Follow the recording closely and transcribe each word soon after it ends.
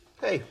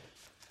Okay.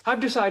 I've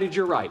decided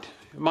you're right.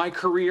 My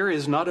career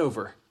is not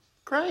over.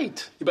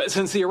 Great. But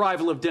since the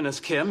arrival of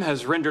Dennis Kim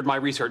has rendered my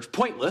research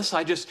pointless,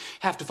 I just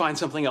have to find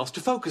something else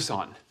to focus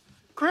on.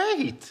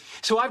 Great.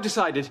 So I've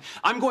decided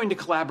I'm going to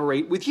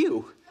collaborate with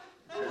you.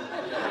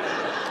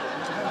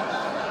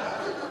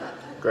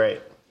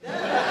 Great.